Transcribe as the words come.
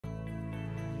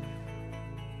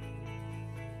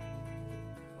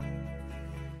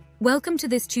Welcome to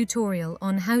this tutorial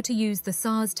on how to use the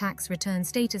SARS tax return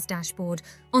status dashboard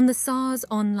on the SARS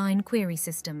online query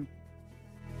system.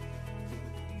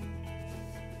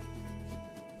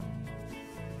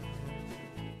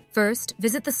 First,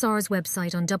 visit the SARS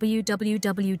website on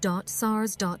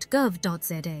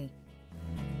www.sars.gov.za.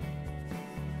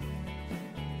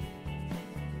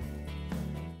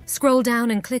 Scroll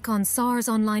down and click on SARS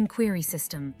online query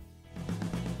system.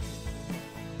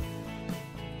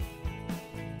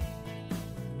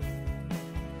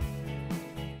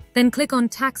 Then click on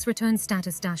Tax Return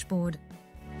Status Dashboard.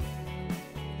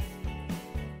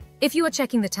 If you are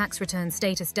checking the tax return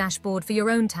status dashboard for your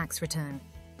own tax return,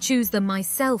 choose the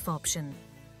Myself option.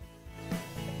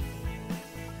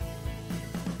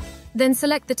 Then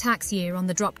select the tax year on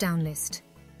the drop-down list.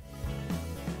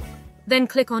 Then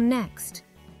click on Next.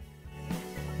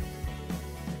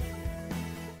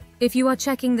 If you are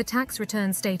checking the tax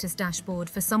return status dashboard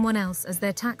for someone else as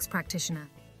their tax practitioner,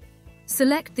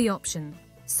 select the option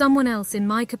Someone else in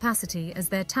my capacity as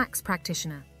their tax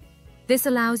practitioner. This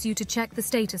allows you to check the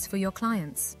status for your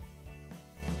clients.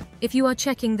 If you are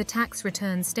checking the tax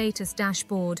return status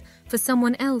dashboard for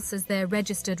someone else as their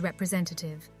registered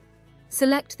representative,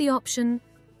 select the option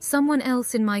Someone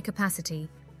else in my capacity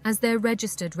as their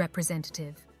registered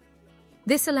representative.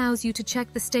 This allows you to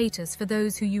check the status for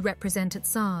those who you represent at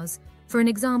SARS, for an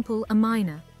example, a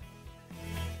minor.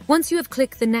 Once you have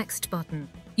clicked the Next button,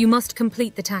 you must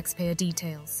complete the taxpayer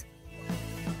details.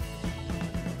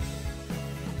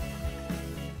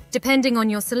 Depending on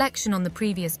your selection on the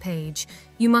previous page,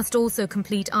 you must also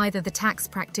complete either the tax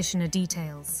practitioner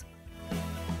details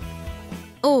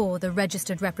or the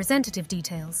registered representative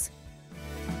details.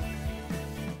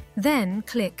 Then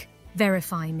click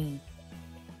Verify Me.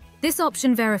 This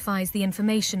option verifies the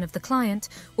information of the client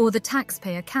or the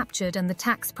taxpayer captured and the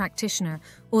tax practitioner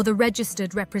or the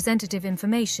registered representative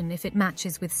information if it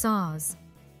matches with SARS.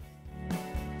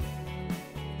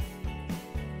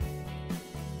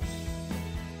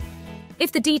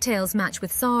 If the details match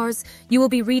with SARS, you will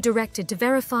be redirected to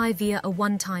verify via a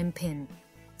one-time PIN.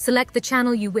 Select the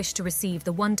channel you wish to receive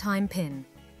the one-time PIN.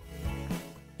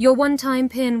 Your one-time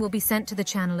PIN will be sent to the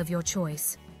channel of your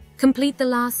choice. Complete the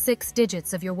last 6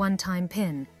 digits of your one-time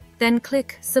PIN, then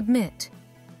click Submit.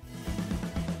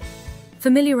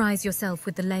 Familiarize yourself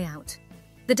with the layout.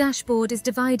 The dashboard is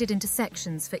divided into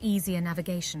sections for easier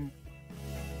navigation.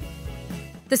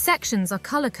 The sections are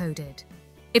color-coded.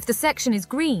 If the section is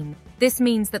green, this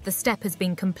means that the step has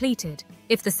been completed.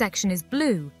 If the section is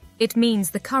blue, it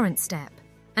means the current step.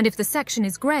 And if the section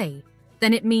is gray,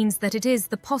 then it means that it is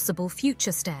the possible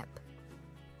future step.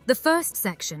 The first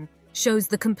section shows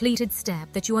the completed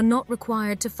step that you are not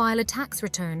required to file a tax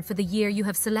return for the year you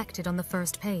have selected on the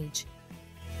first page.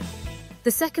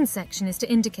 The second section is to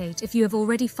indicate if you have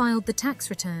already filed the tax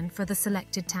return for the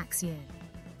selected tax year.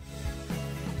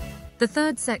 The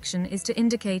third section is to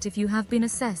indicate if you have been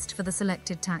assessed for the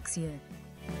selected tax year.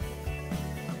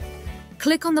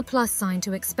 Click on the plus sign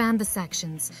to expand the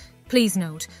sections. Please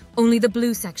note, only the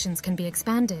blue sections can be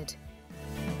expanded.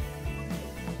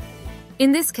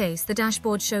 In this case, the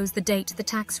dashboard shows the date the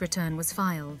tax return was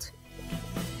filed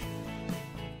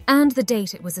and the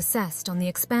date it was assessed on the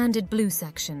expanded blue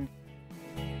section.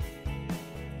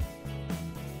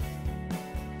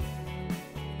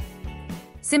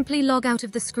 Simply log out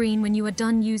of the screen when you are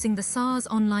done using the SARS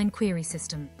online query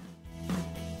system.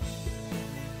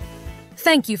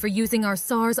 Thank you for using our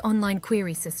SARS online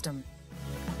query system.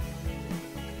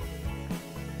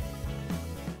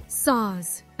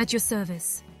 SARS, at your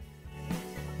service.